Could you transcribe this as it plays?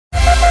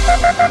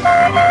Hello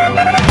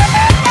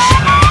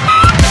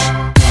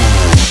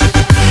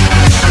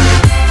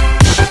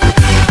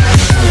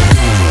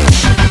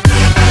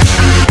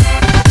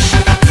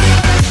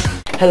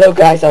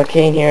guys,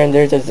 Arcane here, and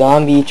there's a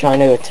zombie trying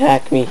to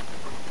attack me.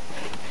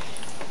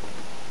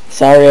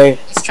 Sorry.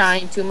 He's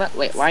trying too much.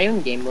 Wait, why are you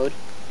in game mode?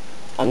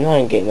 I'm not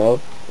in game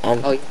mode.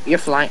 Oh, you're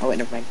flying. Oh, wait,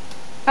 never mind.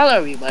 Hello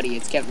everybody,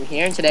 it's Kevin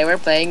here, and today we're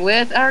playing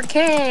with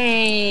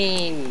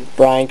Arcane.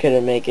 Brian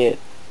couldn't make it.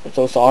 I'm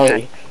so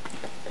sorry.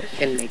 Yeah,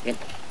 couldn't make it.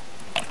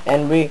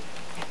 And we're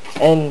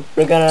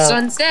gonna. So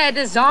instead,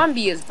 the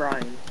zombie is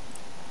Brian.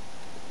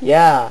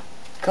 Yeah.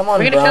 Come on,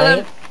 we're gonna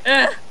Brian. kill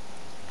him.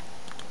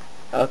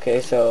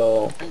 Okay,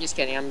 so. I'm just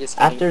kidding.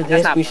 After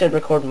this, we should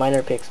record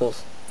minor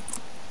pixels.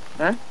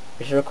 Huh?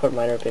 We should record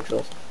minor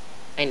pixels.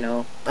 I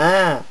know.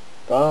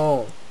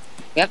 Boom.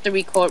 We have to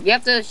record. We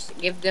have to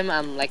give them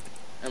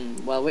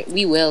well,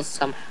 we will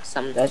some.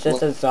 That's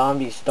just a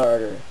zombie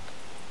starter.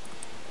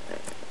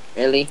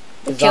 Really?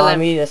 A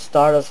zombie to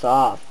start us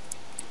off.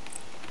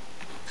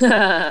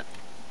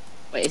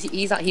 Wait,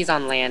 he's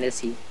on land? Is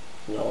he?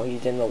 No,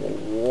 he's in the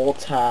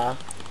water.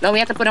 No, we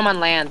have to put him on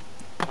land.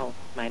 Oh,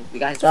 mine. We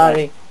got his.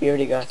 Sorry, we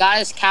already got. We got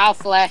his cow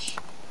flesh.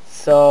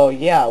 So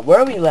yeah,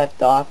 where we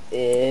left off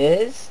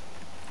is.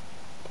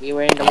 We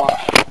were in the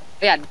water.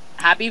 Yeah.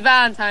 Happy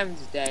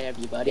Valentine's Day,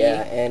 everybody.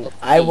 Yeah, and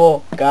I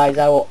will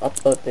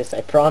upload this,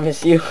 I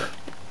promise you.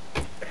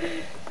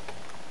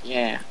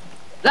 Yeah.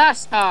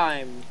 Last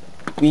time,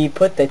 we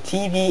put the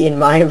TV in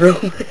my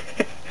room.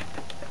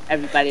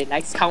 Everybody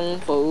likes kung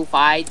fu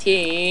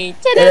fighting.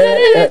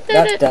 I'm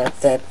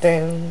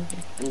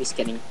just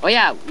kidding. Oh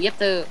yeah, we have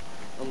to.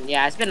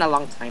 Yeah, it's been a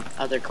long time.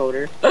 Other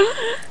coder.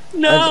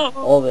 No.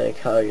 All the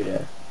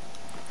color.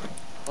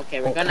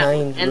 Okay, we're gonna,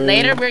 and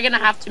later we're gonna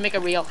have to make a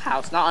real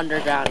house, not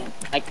underground,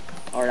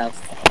 or else.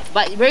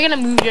 But we're gonna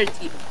move your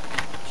TV.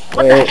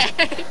 What the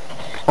heck?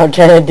 I'm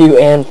trying to do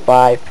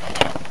N5.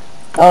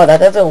 Oh, that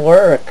doesn't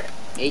work.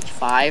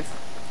 H5?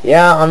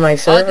 Yeah, on my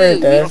server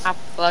it does. We don't have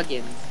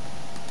plugins.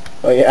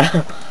 Oh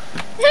yeah.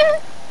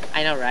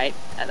 I know, right?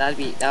 That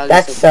would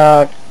that be so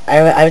sucked.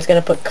 I was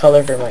gonna put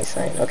color for my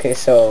sign. Okay,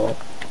 so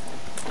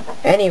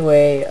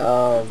anyway,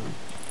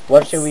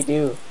 what should we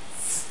do?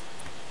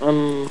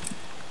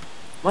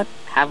 What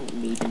haven't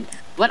we done?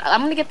 What?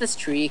 I'm gonna get this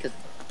tree because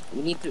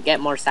we need to get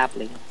more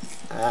saplings.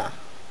 Oh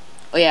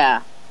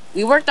yeah,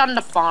 we worked on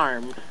the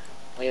farm.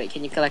 Wait,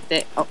 can you collect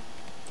it? Oh,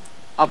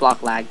 I'll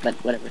block lag, but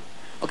whatever.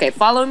 Okay,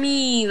 follow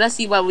me. Let's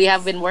see what we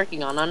have been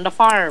working on the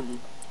farm.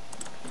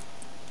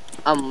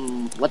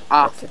 What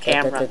off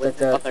camera with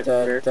the other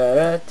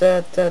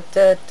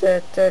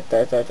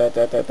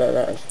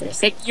It's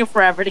taking you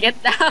forever to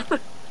get down.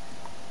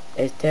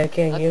 It's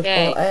taking you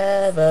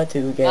forever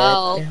to get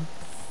down.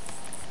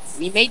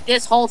 We made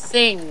this whole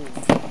thing.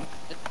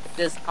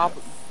 There's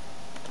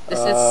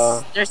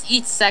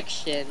each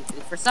section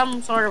for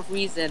some sort of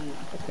reason.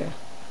 Okay.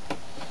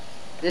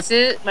 This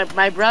is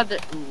my brother.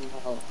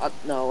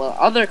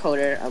 Other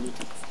coder.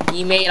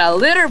 He made a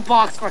litter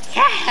box for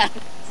cats.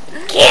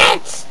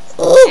 Cats.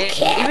 Ooh,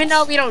 cats. Even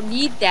though we don't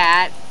need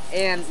that,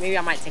 and maybe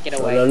I might take it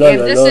away. And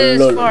this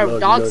is for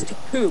dogs to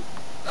poop.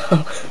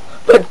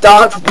 But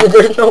dogs,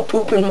 there's no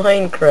poop in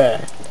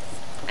Minecraft.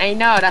 I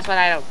know, that's what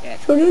I don't get.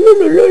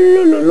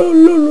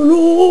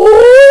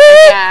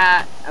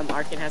 Yeah,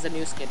 Arkin has a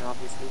new skin,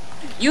 obviously.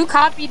 You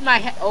copied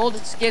my old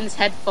skin's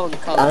headphone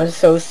color. I'm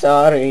so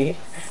sorry.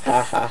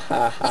 Ha ha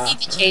ha ha. You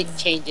need to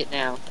change it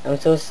now. I'm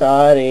so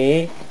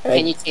sorry.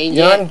 Can you change it?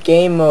 You're on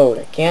game mode.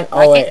 I can't.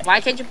 Why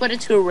can't you put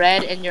it to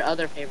red and your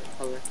other favorite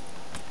color?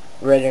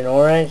 Red and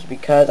orange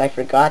because I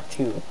forgot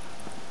to.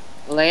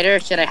 Later,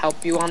 should I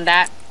help you on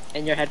that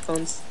and your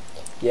headphones?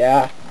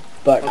 Yeah,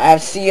 but I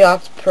have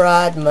Seahawks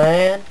pride,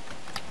 man.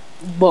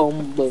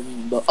 Boom,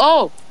 boom, boom.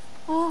 Oh!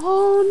 A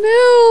whole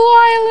new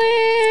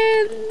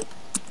island!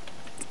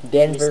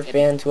 Denver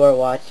fans who are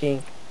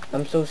watching,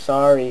 I'm so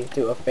sorry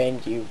to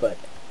offend you, but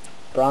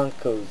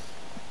Broncos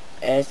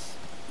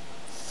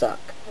suck.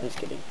 I'm just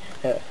kidding.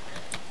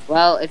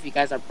 Well, if you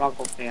guys are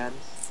Bronco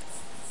fans.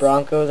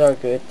 Broncos are a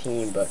good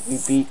team, but we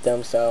beat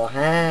them, so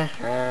ha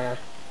ha.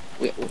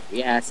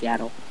 Yeah,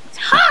 Seattle.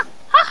 Ha!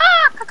 Ha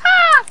ha! Ha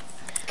ha!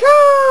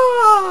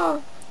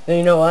 Then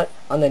you know what?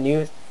 On the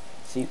news,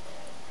 see,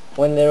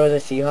 when there was a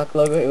Seahawk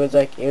logo, it was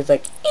like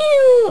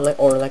ew,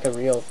 or like a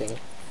real thing.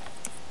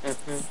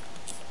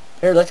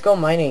 Here, let's go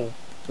mining.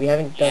 We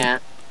haven't done. Yeah.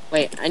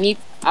 Wait, I need.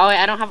 Oh, wait,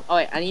 I don't have. Oh,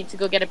 wait, I need to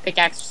go get a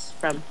pickaxe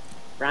from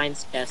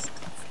Brian's chest.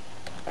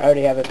 I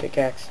already have a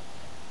pickaxe.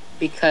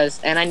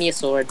 And I need a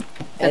sword.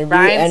 And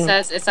Brian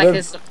says it's like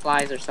his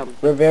supplies or something.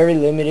 We're very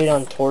limited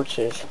on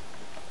torches.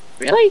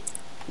 Really?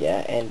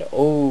 Yeah, and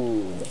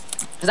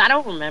because I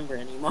don't remember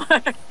anymore.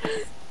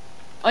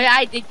 Oh yeah,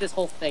 I dig this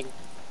whole thing.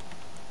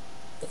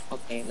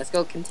 Okay, let's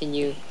go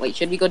continue. Wait,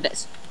 should we go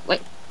this?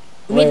 Wait,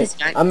 who made this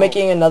giant? I'm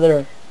making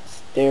another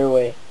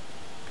stairway.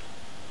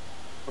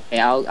 Okay,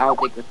 I'll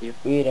dig with you.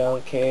 We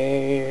don't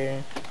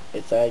care.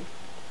 It's like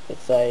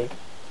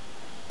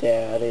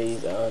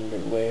daddy's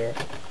underwear.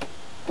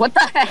 What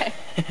the heck?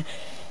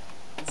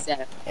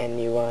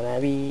 And you wanna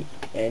be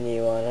and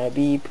you wanna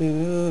be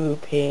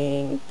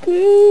pooping,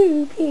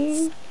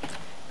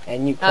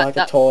 and you clog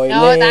the No, that's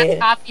toilet.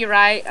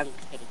 copyright. I'm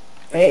just kidding.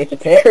 Hey, it's a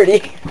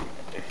parody.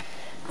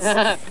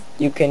 Wait,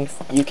 You can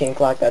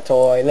clog the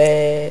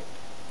toilet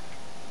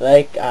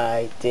like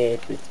I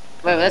did with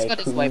let's my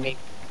go this way, poop. maybe.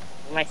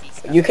 We might see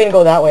stuff. You can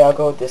go that way. I'll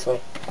go this way.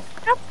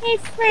 Okay,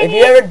 If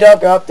you ever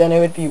dug up, then it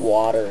would be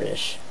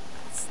water-ish.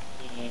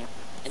 Yeah.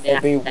 And then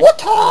It'd be after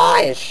that,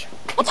 water-ish.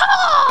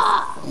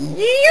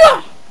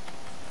 Yeah.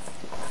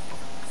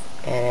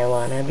 And I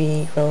wanna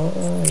be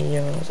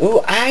royals.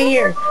 Ooh,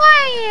 iron!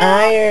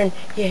 Iron!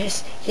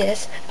 Yes,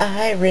 yes,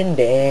 iron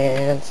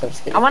dance. I'm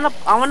just kidding. I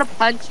wanna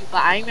punch you,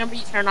 but I remember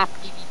you turned off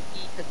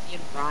PvP because me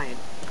and Brian.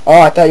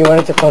 Oh, I thought you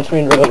wanted to punch me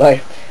in real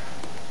life.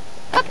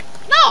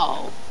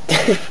 No!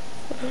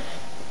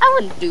 I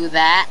wouldn't do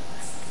that.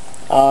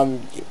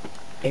 I'm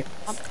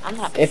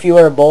not. If you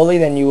were a bully,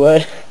 then you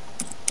would.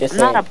 Just I'm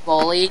saying. not a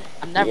bully.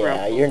 I'm never a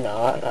Yeah, bully. you're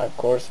not. Of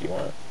course you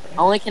aren't.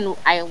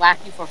 I whack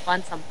you for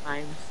fun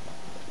sometimes.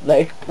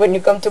 Like, when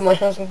you come to my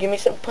house and give me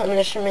some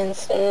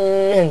punishments.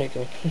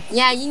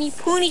 Yeah, you need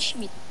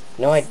punishment.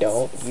 No, I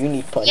don't. You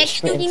need Yes,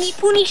 punishments. you need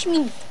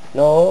punishment.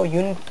 No,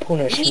 you need You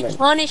punishment. need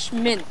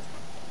punishment.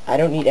 I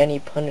don't need any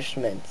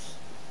punishments.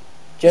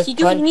 Yes, Just you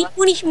do need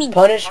punishment.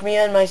 punish me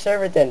on my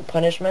server then.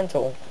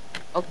 Punishmental.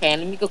 Okay,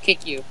 let me go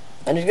kick you.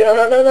 I'm just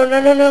gonna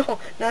no.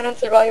 Not on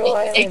survival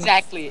island.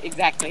 Exactly.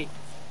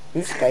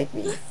 Who Skyped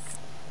me?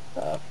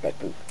 Red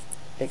poop.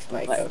 Fix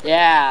my code.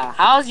 Yeah,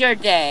 how's your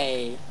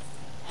day,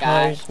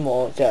 guys? How's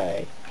my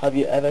day? Have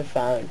you ever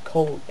found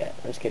coal yet?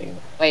 I'm just kidding.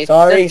 Wait,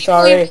 Sorry.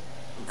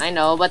 I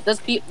know, but does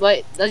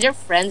your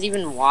friends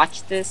even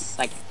watch this?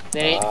 Like,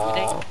 today?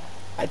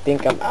 I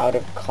think I'm out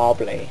of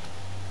cobble.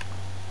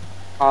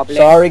 Probably.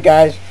 Sorry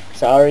guys.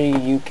 Sorry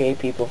UK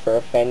people for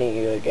offending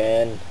you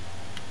again.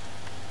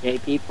 Gay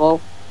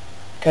people.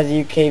 Cause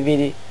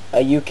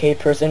a UK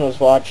person was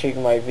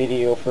watching my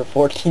video for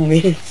 14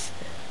 minutes.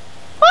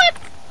 What?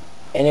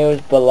 And it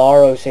was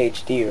Belaros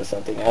HD or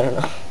something. I don't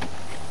know.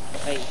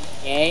 Wait,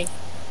 gay?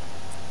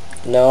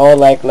 No,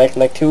 like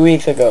 2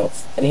 weeks ago,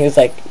 and he was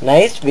like,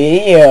 "Nice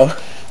video."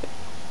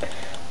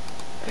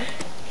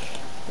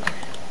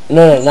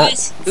 No, not.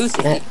 Who's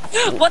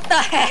what the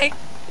heck?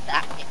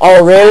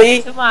 Oh,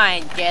 really? To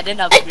mine, get an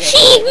upgrade.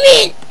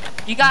 Achievement!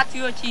 You got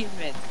 2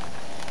 achievements.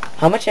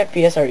 How much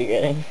FPS are you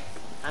getting?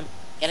 I'm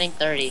getting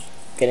 30.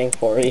 Getting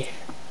 40.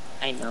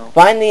 I know.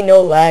 Finally,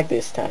 no lag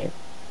this time.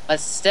 But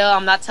still,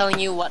 I'm not telling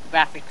you what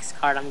graphics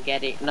card I'm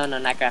getting. No,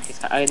 not graphics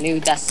card. A new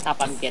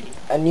desktop I'm getting.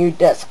 A new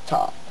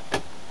desktop.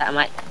 That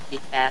might be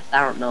fast.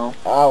 I don't know.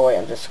 Oh wait,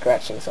 I'm just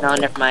scratching something. No,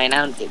 never mind.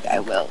 I don't think I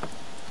will.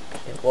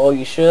 Well,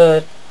 you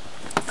should.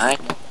 I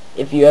know.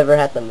 If you ever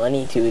had the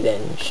money to,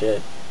 then you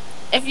should.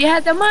 If you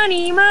had the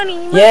money.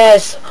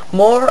 Yes,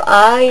 more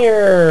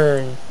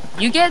iron.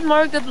 You get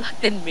more good luck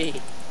than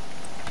me.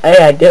 Hey,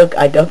 I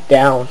dug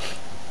down.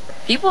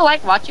 People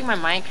like watching my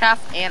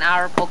Minecraft and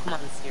our Pokemon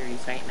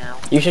series right now.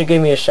 You should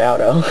give me a shout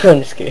out.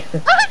 I'm just kidding.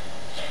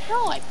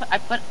 No, I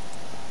put.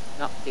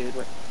 No, dude,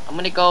 I'm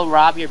gonna go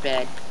rob your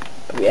bed.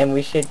 And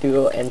we should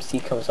do MC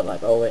comes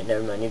alive. Oh wait,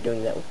 never mind. You're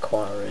doing that with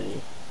Quan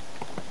already.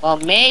 Well,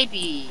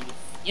 maybe.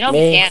 You know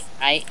we can't,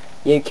 right?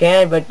 You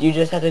can, but you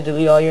just have to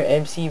delete all your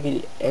MC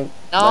video.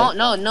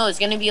 No. It's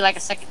gonna be like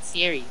a second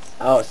series.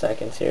 Oh,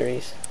 second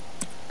series.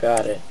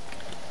 Got it.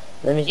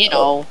 Let me. You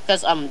know,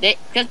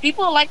 because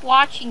people like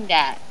watching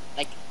that.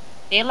 Like,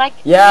 they like.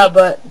 Yeah,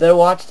 but they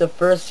watch the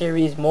first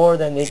series more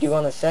than they do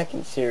on the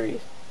second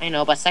series. I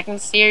know, but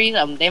second series,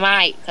 they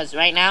might, because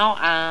right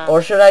now,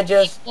 Or should I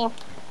just?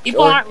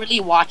 People aren't really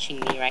watching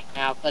me right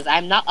now because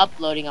I'm not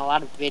uploading a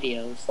lot of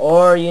videos.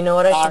 Or you know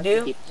what I should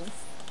do? People.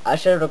 I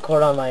should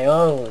record on my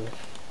own.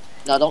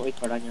 No, don't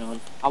record on your own.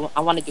 I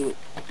want to do it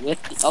with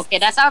you. Okay,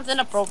 that sounds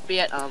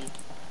inappropriate.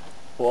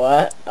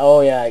 What?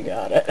 Oh yeah, I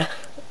got it.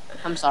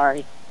 I'm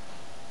sorry.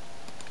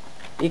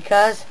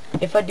 Because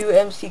if I do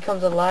MC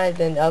comes alive,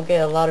 then I'll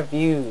get a lot of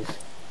views.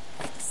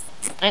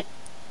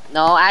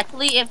 No,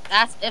 actually,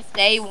 if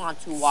they want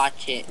to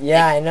watch it.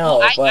 Yeah, I know.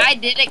 No, I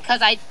did it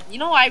because I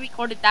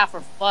recorded that for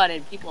fun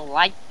and people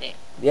liked it.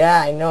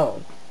 Yeah, I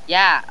know.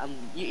 Yeah,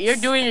 you're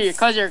doing it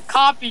because you're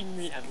copying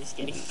me. I'm just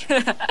kidding.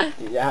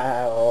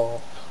 Yeah.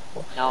 Oh.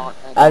 No.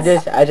 I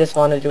just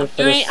want to do it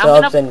for the subs and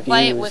views. I'm gonna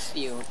play it with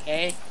you,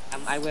 okay?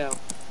 I will.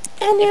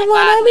 And you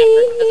wanna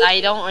be? Because I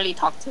don't really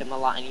talk to him a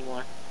lot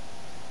anymore.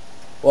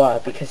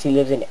 What? Because he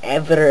lives in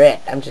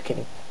Everett. I'm just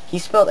kidding. He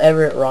spelled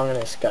Everett wrong on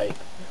his Skype.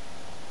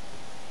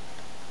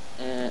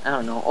 I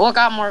don't know. Oh, it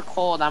got more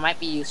coal. That might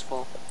be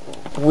useful.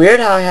 Weird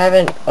how I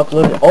haven't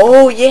uploaded.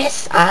 Oh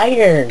yes,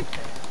 iron.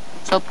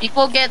 So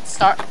people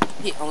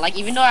like,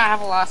 even though I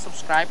have a lot of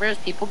subscribers,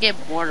 people get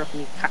bored of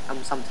me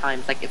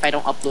sometimes. Like if I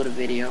don't upload a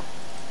video.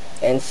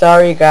 And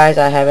sorry guys,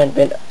 I haven't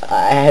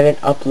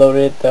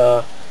uploaded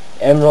the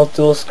Emerald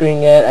dual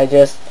screen yet. I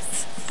just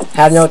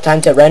have no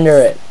time to render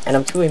it, and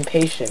I'm too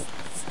impatient.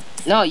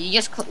 No, you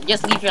just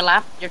leave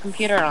your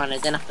computer on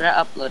it, then after I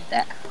upload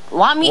that.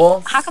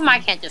 How come I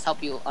can't just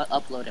help you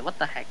upload it? What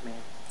the heck, man?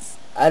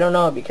 I don't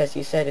know, because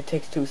you said it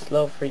takes too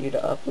slow for you to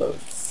upload.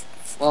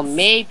 Well,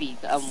 maybe.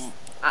 For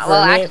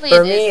Well, me, actually,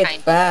 it is it's kind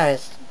of.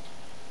 fast.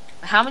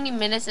 How many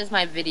minutes is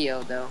my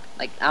video though?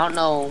 Like, I don't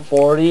know.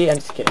 40. I'm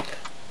just kidding.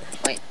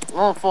 Wait,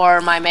 well, for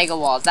my mega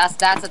walls,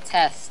 that's a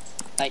test.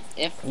 Like,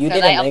 if You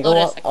because did I a mega uploaded.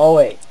 wall? Oh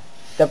wait,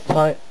 the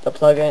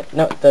plugin.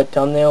 No, the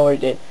thumbnail where you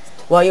did.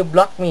 Well, you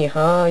blocked me,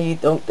 huh? You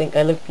don't think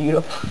I look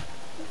beautiful?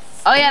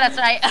 Oh yeah, that's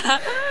right.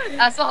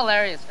 That's so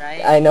hilarious,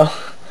 right? I know.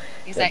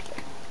 He's like,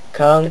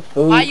 Kung why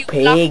Fu you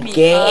block me? You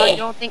Piggy.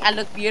 don't think I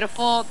look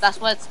beautiful? That's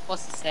what it's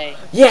supposed to say.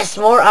 Yes,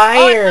 more Oh, I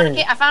found a iron.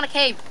 cave. I found a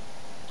cave.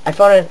 I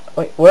found it.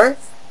 Wait, where?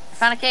 I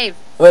found a cave.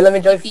 Wait, let me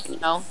join. TP, you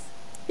know?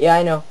 Yeah,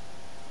 I know.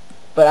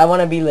 But I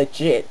want to be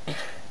legit.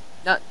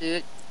 No,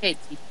 dude. Okay,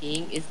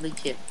 TPing is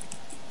legit.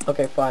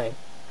 Okay, fine.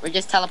 We're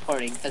just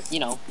teleporting, cause you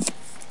know.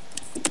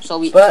 So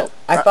we. But So,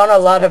 I found a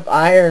lot of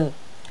iron.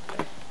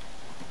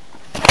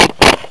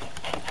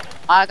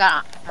 I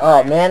got.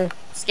 Oh man.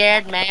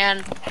 Scared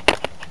man.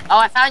 Oh,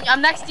 I found you.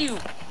 I'm next to you.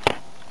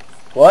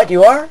 What?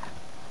 You are?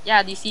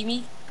 Yeah, do you see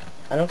me?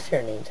 I don't see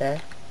your name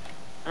tag.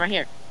 I'm right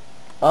here.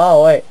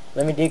 Oh wait,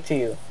 let me dig to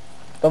you.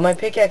 But my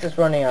pickaxe is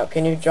running out.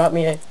 Can you drop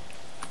me a?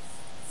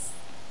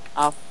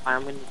 Oh, fine,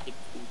 I'm gonna dig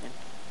you then.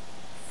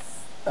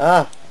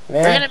 Ah,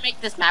 man. We're gonna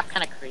make this map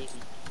kind of crazy.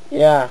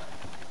 Yeah.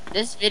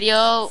 This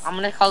video, I'm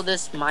gonna call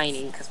this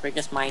mining, cause we're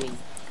just mining.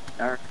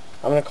 Dark.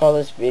 I'm gonna call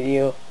this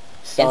video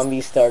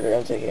Zombie Starter.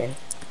 I'm taking.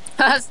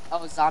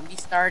 Oh, zombie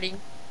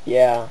starting.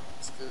 Yeah.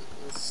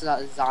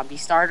 Zombie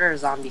starter or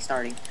zombie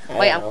starting? I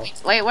Wait, don't know.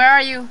 wait, where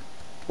are you?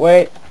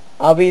 Wait,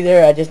 I'll be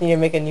there. I just need to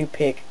make a new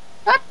pick.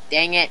 God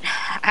dang it!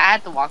 I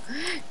had to walk.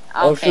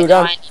 Oh Okay, shoot!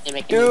 now I need to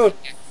make a new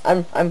Dude, pick.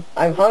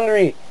 I'm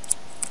hungry.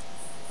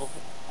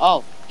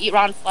 Oh, eat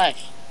rotten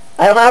flesh.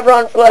 I don't have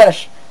raw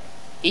flesh.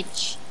 Eat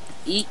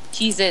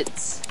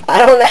Cheez-Its.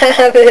 I don't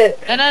have it.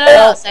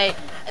 No. Say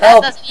that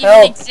Help! doesn't even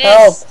Help!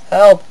 exist.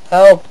 Help!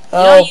 Help! You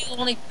know Help! you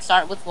only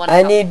start with one. I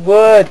health. need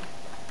wood.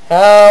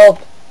 Help!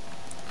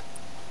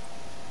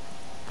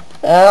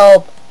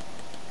 Help!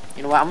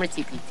 You know what? I'm gonna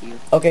TP to you.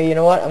 Okay, you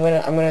know what? I'm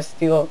gonna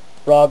steal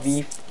raw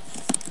beef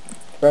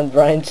from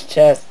Brian's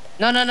chest.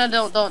 No,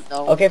 don't.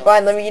 Okay,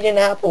 fine. Let me eat an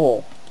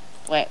apple.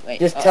 Wait.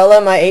 Just tell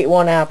him I ate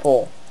one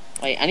apple.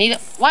 Wait, I need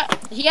what?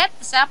 He had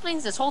the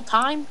saplings this whole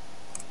time?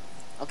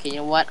 Okay, you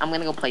know what? I'm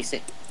gonna go place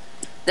it.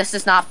 This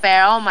is not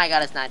fair. Oh my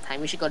god, it's night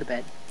time. We should go to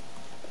bed.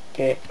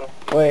 Okay.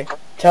 Wait.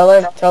 Tell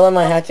him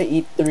I had to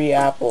eat 3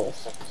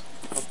 apples.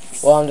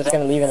 Well, I'm just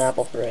gonna leave an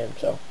apple for him.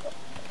 So.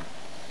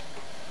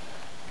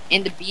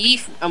 In the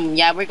beef,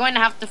 yeah, we're going to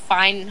have to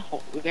find.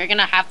 We're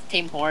gonna have to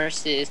tame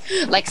horses.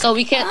 Like, so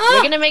we can.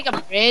 We're gonna make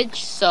a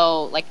bridge.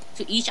 So, like,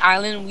 to each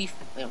island we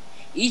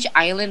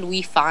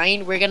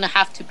find, we're gonna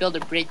have to build a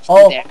bridge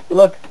to there.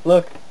 Look.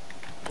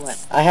 What?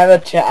 I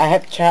have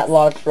chat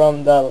logs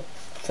from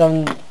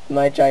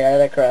my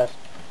Giada craft.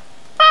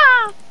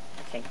 Ah!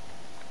 Okay.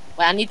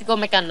 Well, I need to go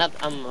make another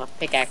a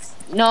pickaxe.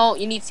 No,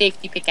 you need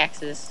safety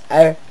pickaxes.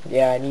 I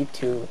need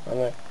to.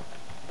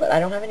 But I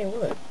don't have any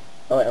wood.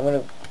 Oh wait,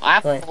 I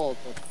have coal.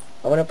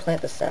 I'm gonna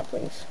plant the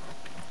saplings.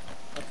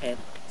 Okay.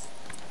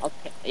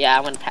 Yeah,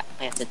 I want to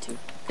plant it too.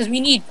 Cause we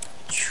need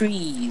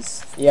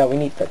trees. Yeah, we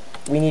need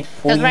 40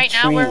 Cause right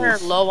trees. now we're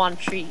low on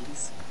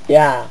trees.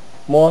 Yeah,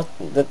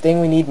 the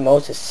thing we need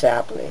most is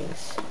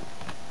saplings.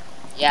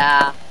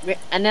 Yeah,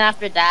 and then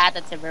after that,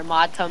 the timber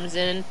mod comes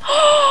in.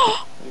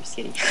 I'm just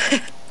kidding.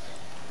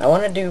 I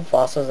want to do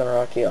fossils and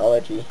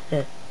archaeology.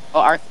 Yeah,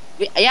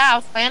 I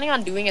was planning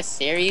on doing a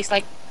series.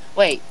 Like,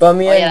 wait. But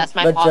That's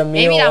my mod. Jamil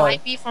Maybe that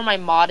might be for my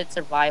modded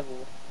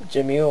survival.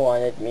 Jamil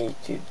wanted me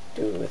to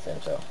do it with him,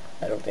 so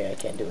I don't think I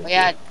can do it.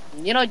 Yeah,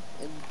 you know.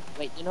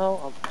 Wait, you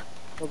know.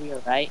 We'll be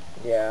alright.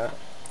 Yeah.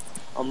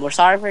 We're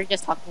sorry for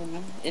just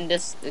talking in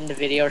the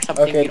video or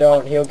something. Okay,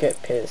 don't. He'll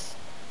get pissed.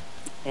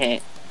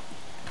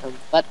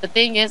 But the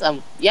thing is,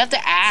 you have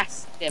to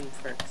ask them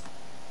first.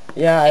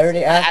 Yeah, I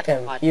already asked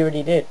him. He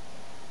already did.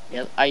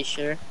 Yeah, are you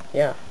sure?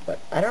 Yeah, but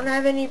I don't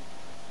have any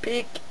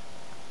big.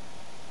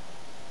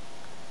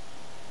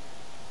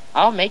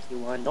 I'll make you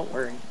one. Don't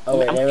worry. Oh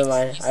wait, never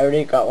mind. I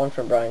already got one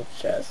from Brian's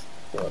chest.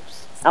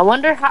 Whoops. I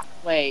wonder how.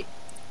 Wait.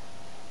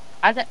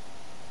 I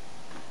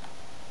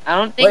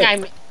don't think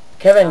I'm.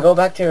 Kevin, go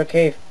back to your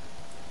cave.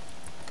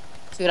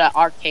 To the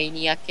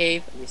Arcania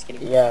cave. I'm just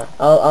kidding. Yeah,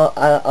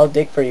 I'll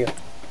dig for you.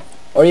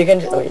 Or you can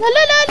just. Oh,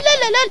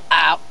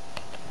 ow!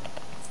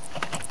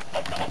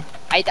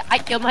 I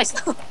killed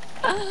myself.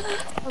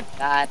 Oh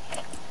god.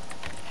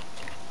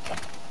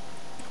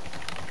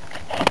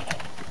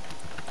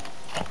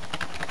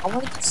 I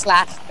wanted to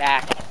slash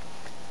back.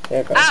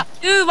 There you go. Ah,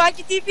 dude, why'd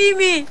you TP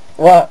me?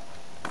 What?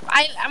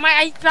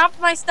 I dropped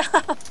my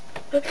stuff.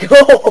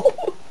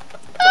 Go.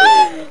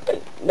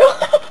 No.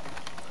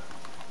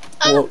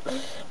 Whoa,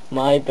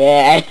 my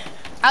bad.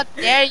 How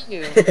dare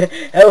you?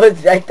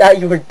 I thought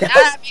you were done.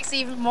 That makes it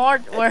even more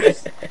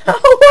worse. How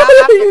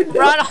I are you have to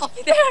run all the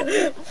way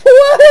there.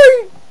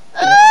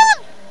 What?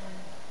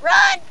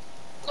 Run!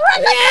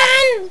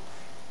 Run!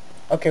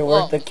 Okay,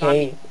 where's Whoa, the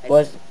cave?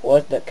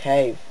 What's the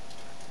cave?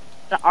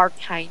 The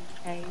Arcane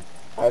cave.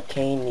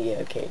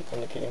 Arcania cave.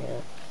 I'm kidding.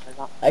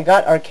 I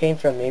got arcane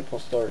from Maple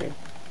Story.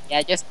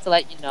 Yeah, just to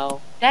let you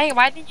know. Dang,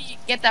 why didn't you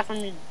get that from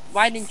your?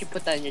 Why didn't you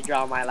put that in your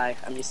draw my life?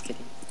 I'm just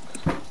kidding.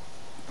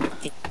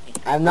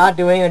 I'm not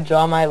doing a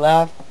draw my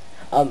life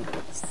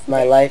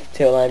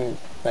till I'm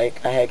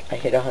like I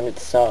hit 100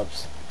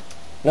 subs.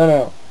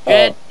 No.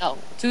 Good. No,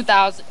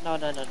 2,000. No.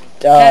 Uh,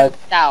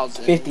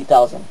 10,000.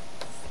 50,000.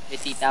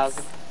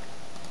 50,000.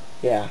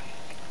 Yeah.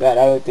 That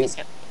I would think.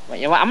 Wait,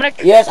 you know what? I'm gonna.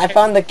 Yes, I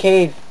found the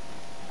cave.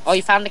 Oh,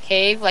 you found the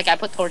cave? Like I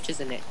put torches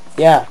in it.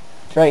 Yeah,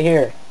 it's right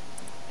here.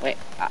 Wait,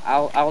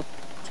 I'll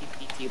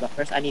TP to you, but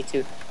first I need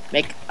to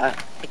make a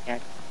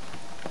pickaxe.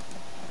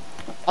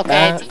 Okay,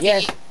 TP.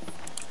 Yes.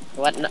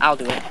 What? No, I'll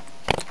do it.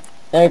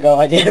 There you go.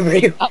 I did it for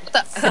you. Oh,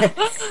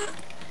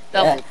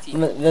 double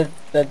TP.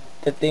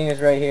 The thing is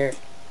right here.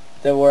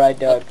 The where I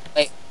dug.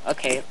 Wait.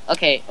 Okay.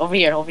 Over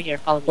here.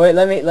 Follow me. Wait,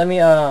 let me.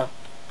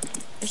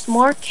 There's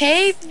more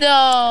cave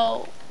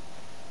though.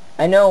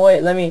 I know.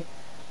 Wait, let me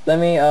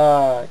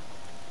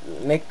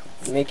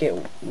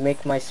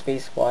make my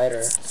space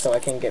wider so I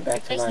can get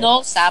back to There's mine.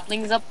 no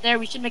saplings up there.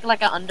 We should make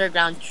like an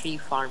underground tree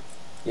farm.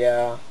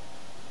 Yeah.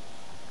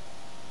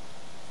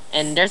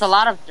 And there's a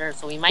lot of dirt,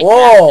 so we might.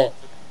 Whoa!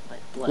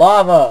 What?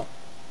 Lava.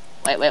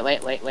 Wait.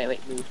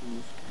 Move.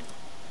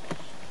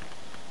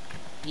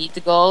 Need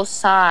to go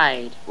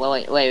side.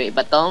 Wait.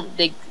 But don't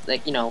dig,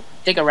 like,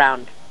 dig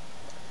around.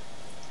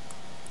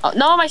 Oh,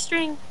 no, my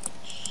string.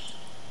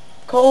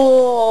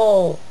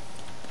 Coal.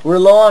 We're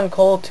low on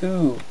coal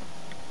too.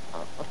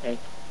 Oh, okay.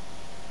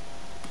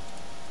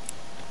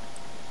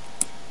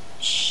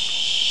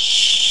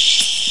 Shh.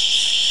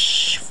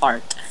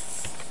 Fart.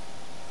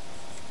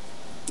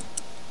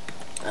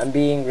 I'm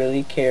being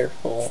really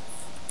careful.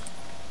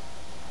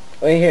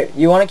 Wait here.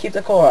 You want to keep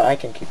the coal? Or I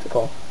can keep the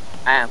coal.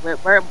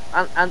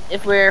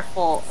 If we're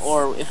full,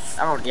 or if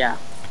I don't, yeah.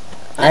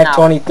 I have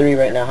 23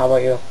 right now. How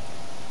about you?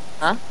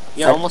 Huh?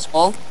 You're almost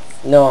full?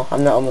 No,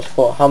 I'm not almost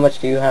full. How much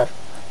do you have?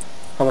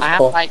 How much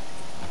coal? I have like.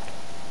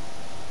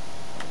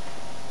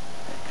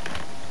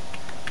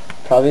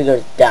 Probably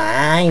there's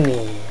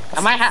diamonds.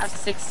 I might have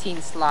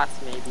 16 slots,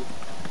 maybe.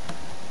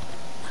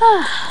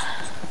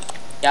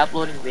 Yeah,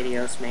 uploading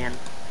videos, man,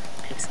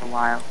 takes a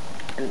while,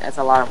 and it's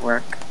a lot of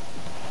work.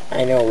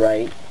 I know,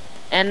 right?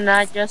 And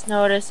I just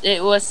noticed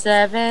it was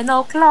 7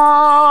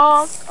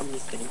 o'clock. I'm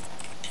just kidding.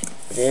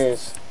 It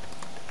is.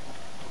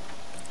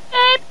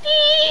 8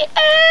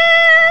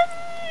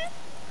 p.m.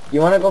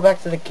 You want to go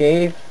back to the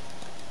cave?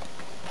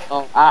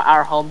 Oh,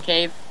 our home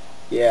cave.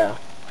 Yeah.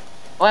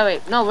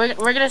 Wait. No, we're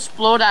gonna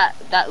explore that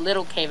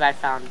little cave I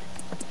found.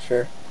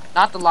 Sure.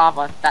 Not the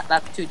lava.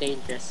 That's too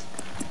dangerous.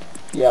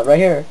 Yeah, right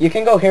here. You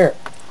can go here.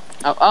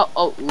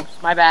 Oh.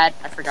 Oops, my bad.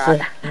 I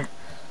forgot.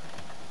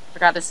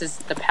 Forgot this is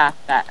the path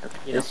that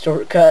It's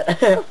shortcut.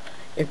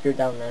 If you're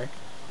down there.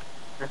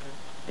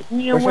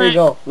 You Where should we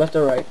go? Left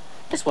or right?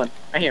 This one,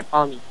 right here.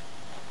 Follow me.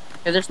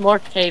 Cause there's more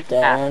cave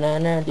path.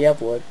 Do you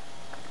have wood?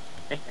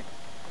 Right here.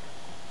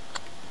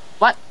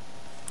 What?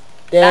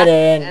 Dead That's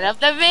end. the end of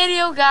the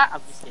video, guys.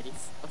 I'm just kidding.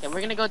 Okay,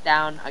 we're gonna go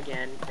down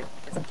again.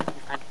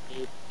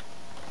 Cave.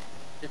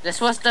 This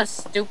was the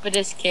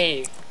stupidest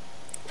cave.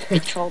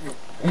 It trolled me.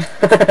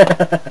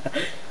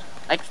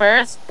 Like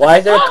first. Why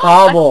is there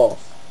cobble?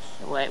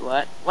 Wait,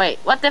 what? Wait,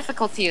 what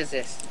difficulty is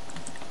this?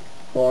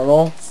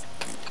 Normal.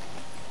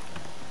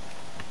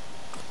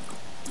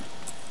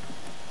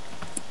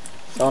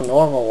 It's not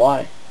normal.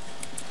 Why?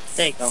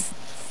 There you go.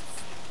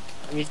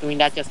 I'm just doing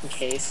that just in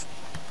case.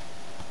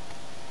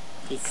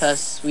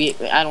 Because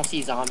I don't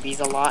see zombies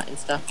a lot and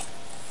stuff.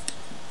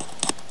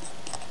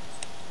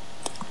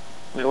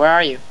 Wait, where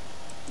are you?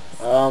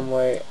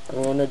 Wait.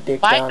 I'm gonna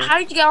dig down. How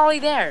did you get all the way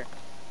there?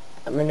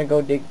 I'm gonna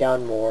go dig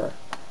down more.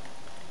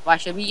 Why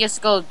should we just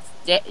go?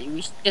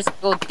 We should just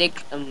go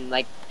dig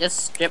like just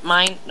strip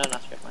mine. No,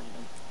 not strip mine.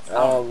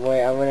 No.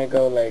 Wait. I'm gonna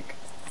go like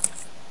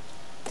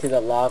to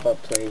the lava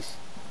place.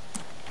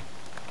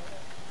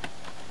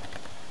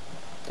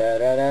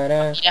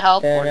 Need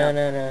help or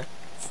no?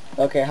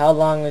 Okay, how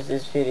long was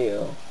this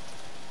video?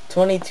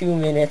 22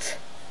 minutes.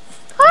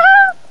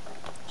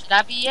 Should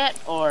that be it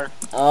or?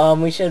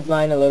 We should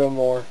mine a little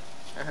more.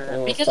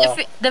 We'll Because stop.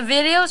 the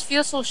videos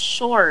feel so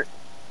short.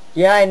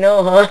 Yeah, I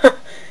know, huh?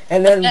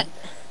 And then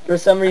for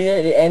some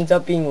reason it ends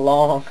up being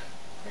long.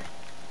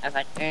 I was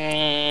like,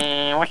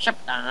 what's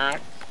up,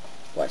 doc?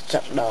 What's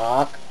up,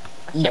 doc?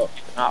 What's up,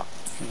 doc?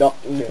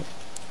 Doctor.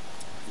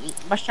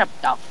 What's up,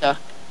 doctor?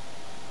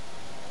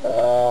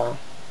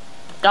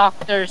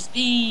 Dr.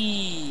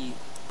 Steve.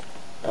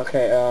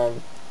 Okay,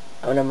 I'm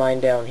gonna mine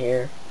down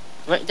here.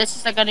 Wait, this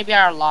is gonna be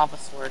our lava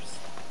source.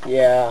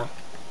 Yeah.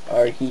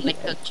 Our heat.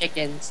 Like the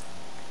chickens.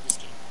 Just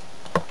kidding.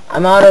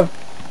 I'm out of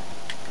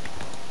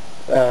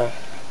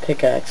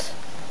pickaxe.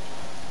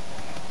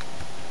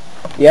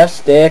 You have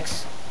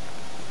sticks?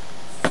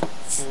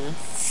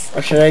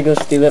 Or should I go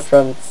steal it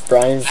from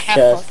Brian's I have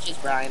chest? torches,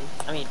 Brian.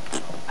 I mean,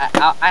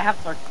 I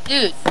have torches.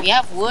 Dude, we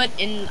have wood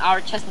in our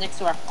chest next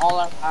to all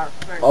of our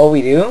furnace. Oh,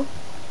 we do?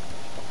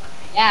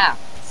 Yeah.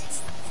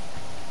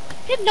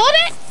 Didn't know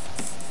that?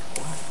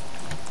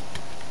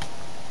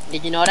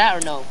 Did you know that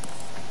or no?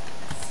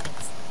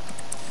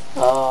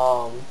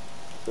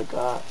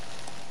 Forgot.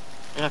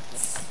 Okay.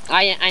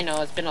 I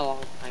know it's been a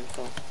long time,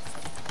 so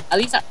at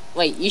least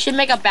wait. You should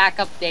make a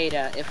backup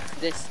data if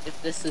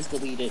this is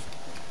deleted.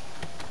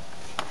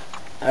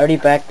 I already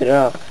backed it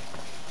up.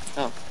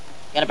 Oh,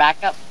 got a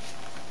backup.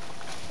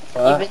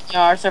 What?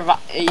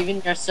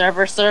 Even your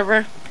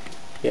server.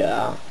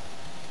 Yeah.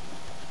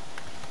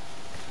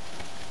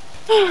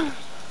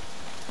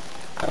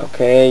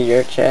 Okay,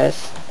 your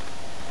chest.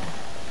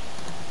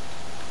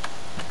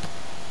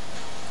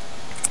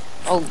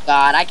 Oh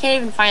God, I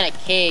can't even find a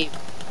cave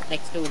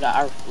next to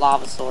our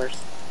lava source.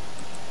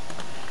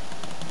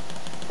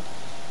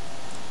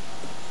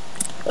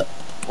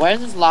 Where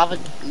is this lava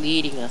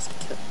leading us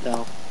to,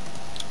 though?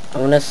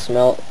 I'm gonna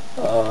smelt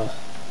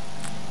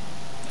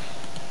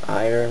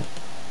iron.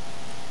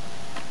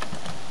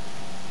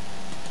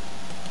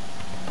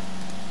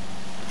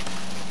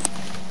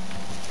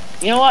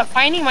 You know what?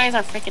 Finding mines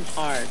are freaking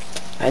hard.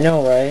 I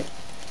know, right?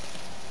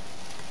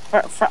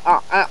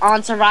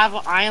 On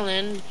Survival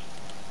Island,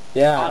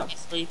 Yeah.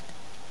 obviously.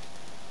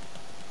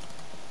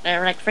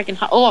 They're like freaking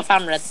hard. Oh, I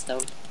found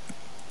redstone.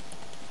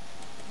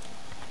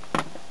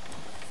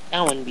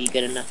 That wouldn't be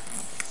good enough.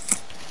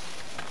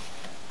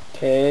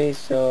 Okay,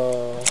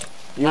 so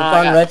you I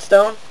found got-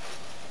 redstone?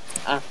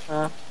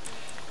 Uh-huh.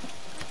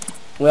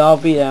 We'll all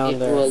be down It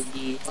there. will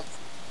be.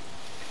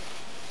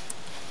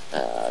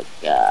 Oh,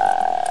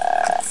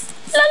 God.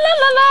 La la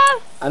la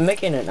la! I'm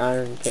making an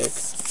iron pick.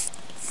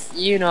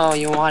 You know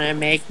you want to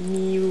make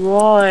me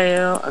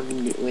royal. I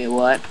mean, wait,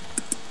 what?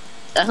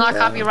 That's not Yeah.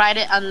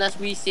 copyrighted unless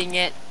we sing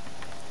it.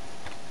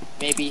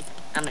 Maybe.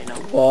 I don't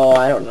know. Well,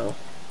 I don't know.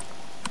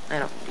 I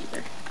don't know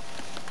either.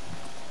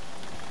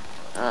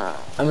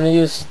 I'm gonna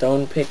use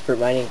stone pick for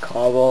mining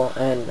cobble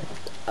and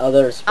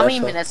other special. How many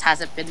minutes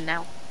has it been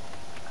now?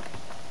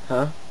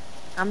 Huh?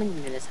 How many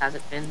minutes has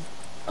it been?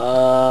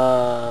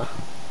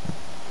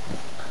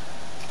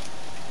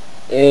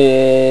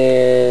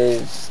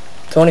 Is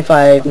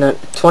 25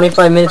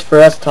 minutes for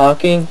us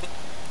talking,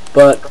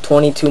 but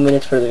 22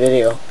 minutes for the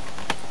video.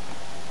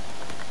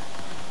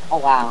 Oh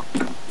wow.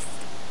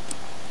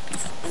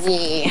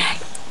 Yeah.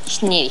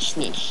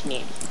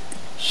 Schnitty.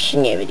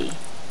 Schnibbity.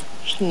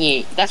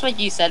 That's what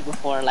you said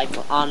before, like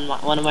on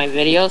one of my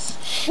videos.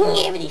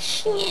 Schnibbity,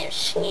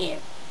 schnibb.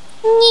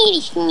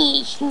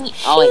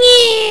 Oh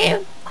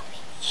wait.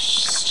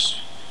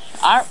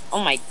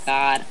 Oh my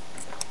God.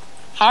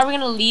 How are we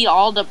gonna lead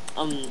all the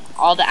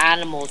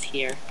animals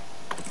here?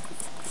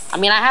 I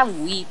mean, I have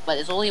wheat, but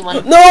it's only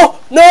one. No!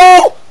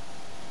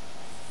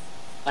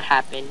 What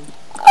happened?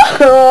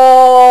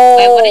 Oh!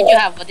 Wait, what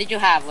did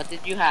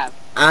you have?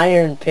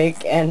 Iron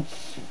pick and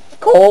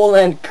coal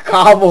and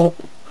cobble.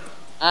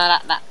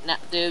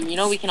 Dude, you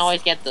know we can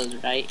always get those,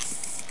 right?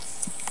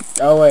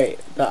 Oh wait,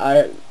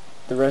 the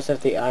rest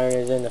of the iron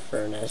is in the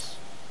furnace.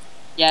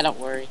 Yeah, don't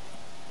worry.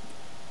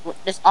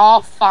 It's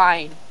all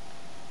fine.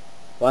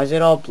 Why is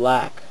it all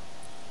black?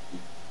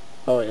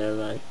 Oh wait, never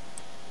mind.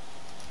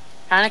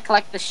 Trying to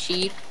collect the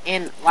sheep,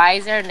 and why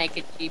is there a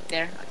naked sheep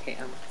there? Okay,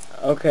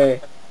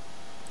 Okay.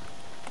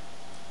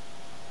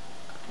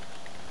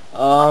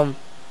 Come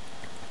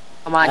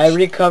on. I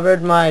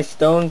recovered my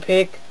stone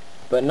pick,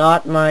 but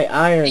not my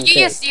iron Did you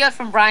pick. just steal it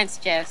from Brian's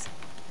chest?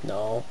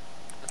 No.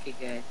 Okay,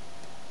 good.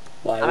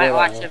 Why I might would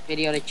watch I? a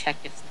video to check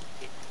if.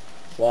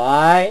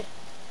 Why?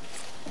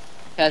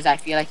 Because I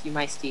feel like you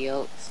might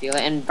steal it.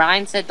 And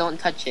Brian said don't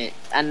touch it.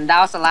 And that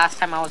was the last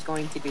time I was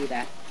going to do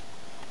that.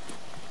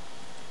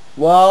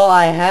 Well,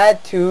 I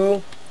had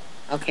to.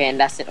 Okay, and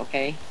that's it,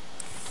 okay?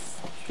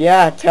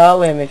 Yeah,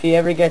 tell him. If he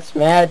ever gets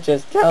mad,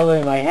 just tell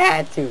him I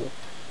had to.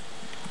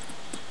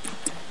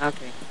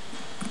 Okay.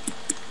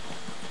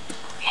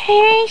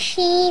 Hey,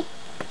 sheep.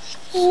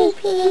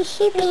 Sheepy.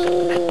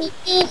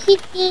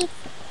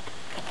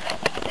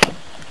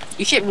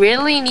 You should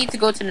really need to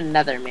go to the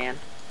nether, man.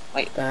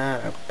 Wait.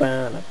 Come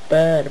on,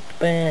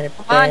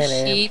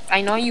 sheep.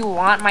 I know you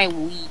want my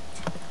wheat.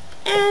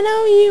 I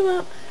know you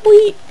want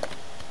wheat.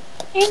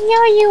 I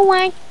know you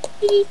want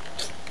wheat.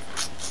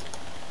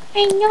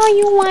 I know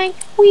you want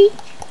wheat.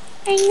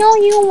 I know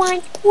you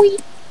want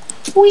wheat.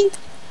 Wheat.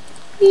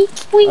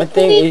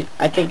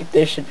 I think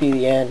this should be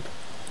the end.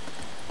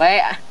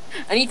 Wait,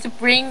 I need to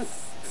bring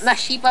the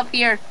sheep up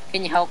here.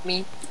 Can you help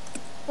me?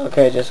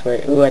 Okay, just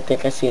wait. Ooh, I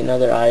think I see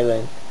another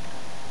island.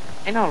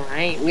 I know,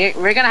 right?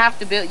 We're gonna have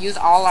to use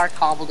all our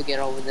cobble to get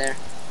over there,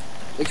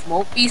 which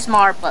won't be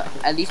smart, but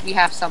at least we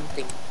have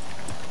something.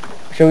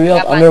 Should we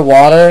build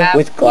underwater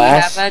with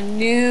glass? We have a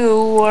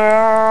new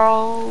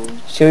world.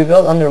 Should we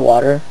build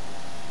underwater?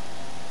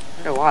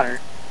 Underwater?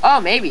 Oh,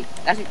 maybe.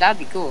 That'd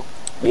be cool.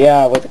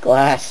 Yeah, with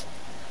glass.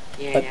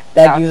 Yeah, But yeah.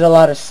 that'd use a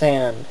lot of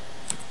sand.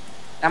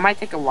 That might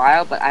take a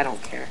while, but I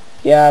don't care.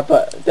 Yeah,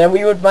 but then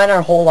we would mine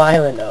our whole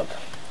island up.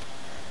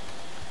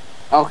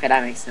 Okay,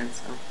 that makes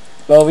sense. Oh.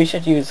 Well, we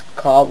should use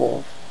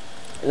cobble.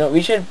 No,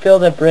 we should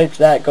build a bridge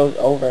that goes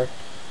over.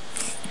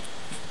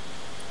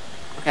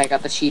 Okay, I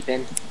got the sheep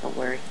in. Don't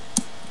worry.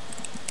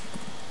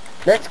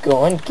 Let's go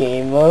on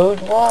game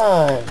mode 1.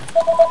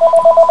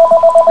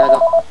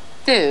 No.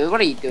 Dude, what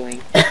are you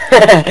doing?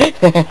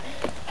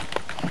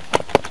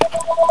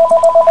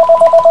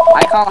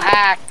 I call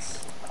hacks.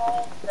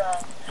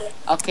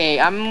 Okay,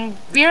 I'm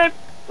weird.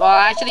 Well,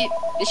 actually,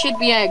 this should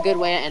be a good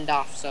way to end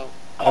off. So,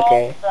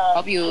 Okay.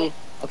 hope you.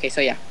 Okay,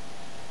 so yeah,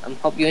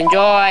 hope you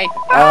enjoy.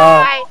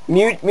 Uh, Bye.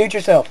 mute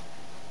yourself.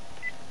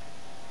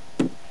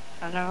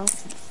 Hello.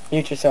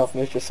 Mute yourself.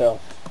 Mute yourself.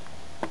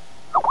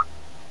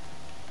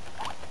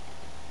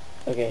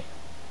 Okay.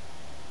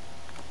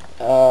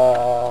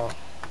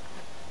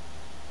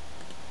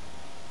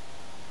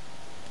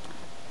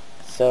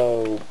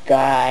 So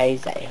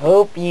guys, I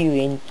hope you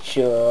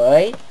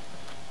enjoy.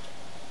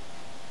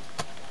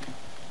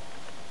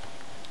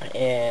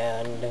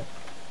 And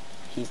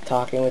he's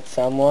talking with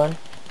someone.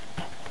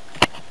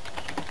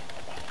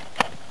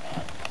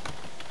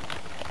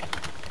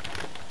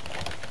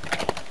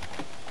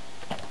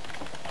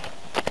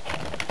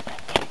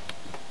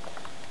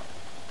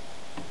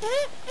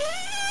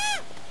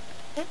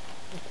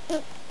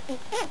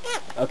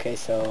 Okay,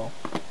 so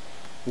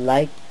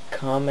like,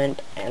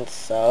 comment, and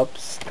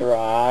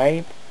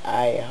subscribe.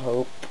 I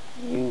hope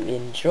you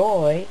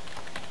enjoy.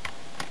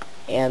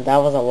 And that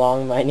was a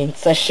long mining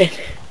session.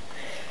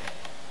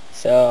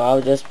 So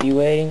I'll just be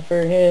waiting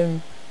for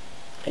him,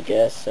 I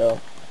guess.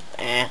 So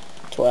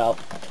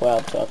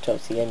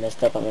 12. See, I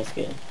messed up on my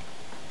skin.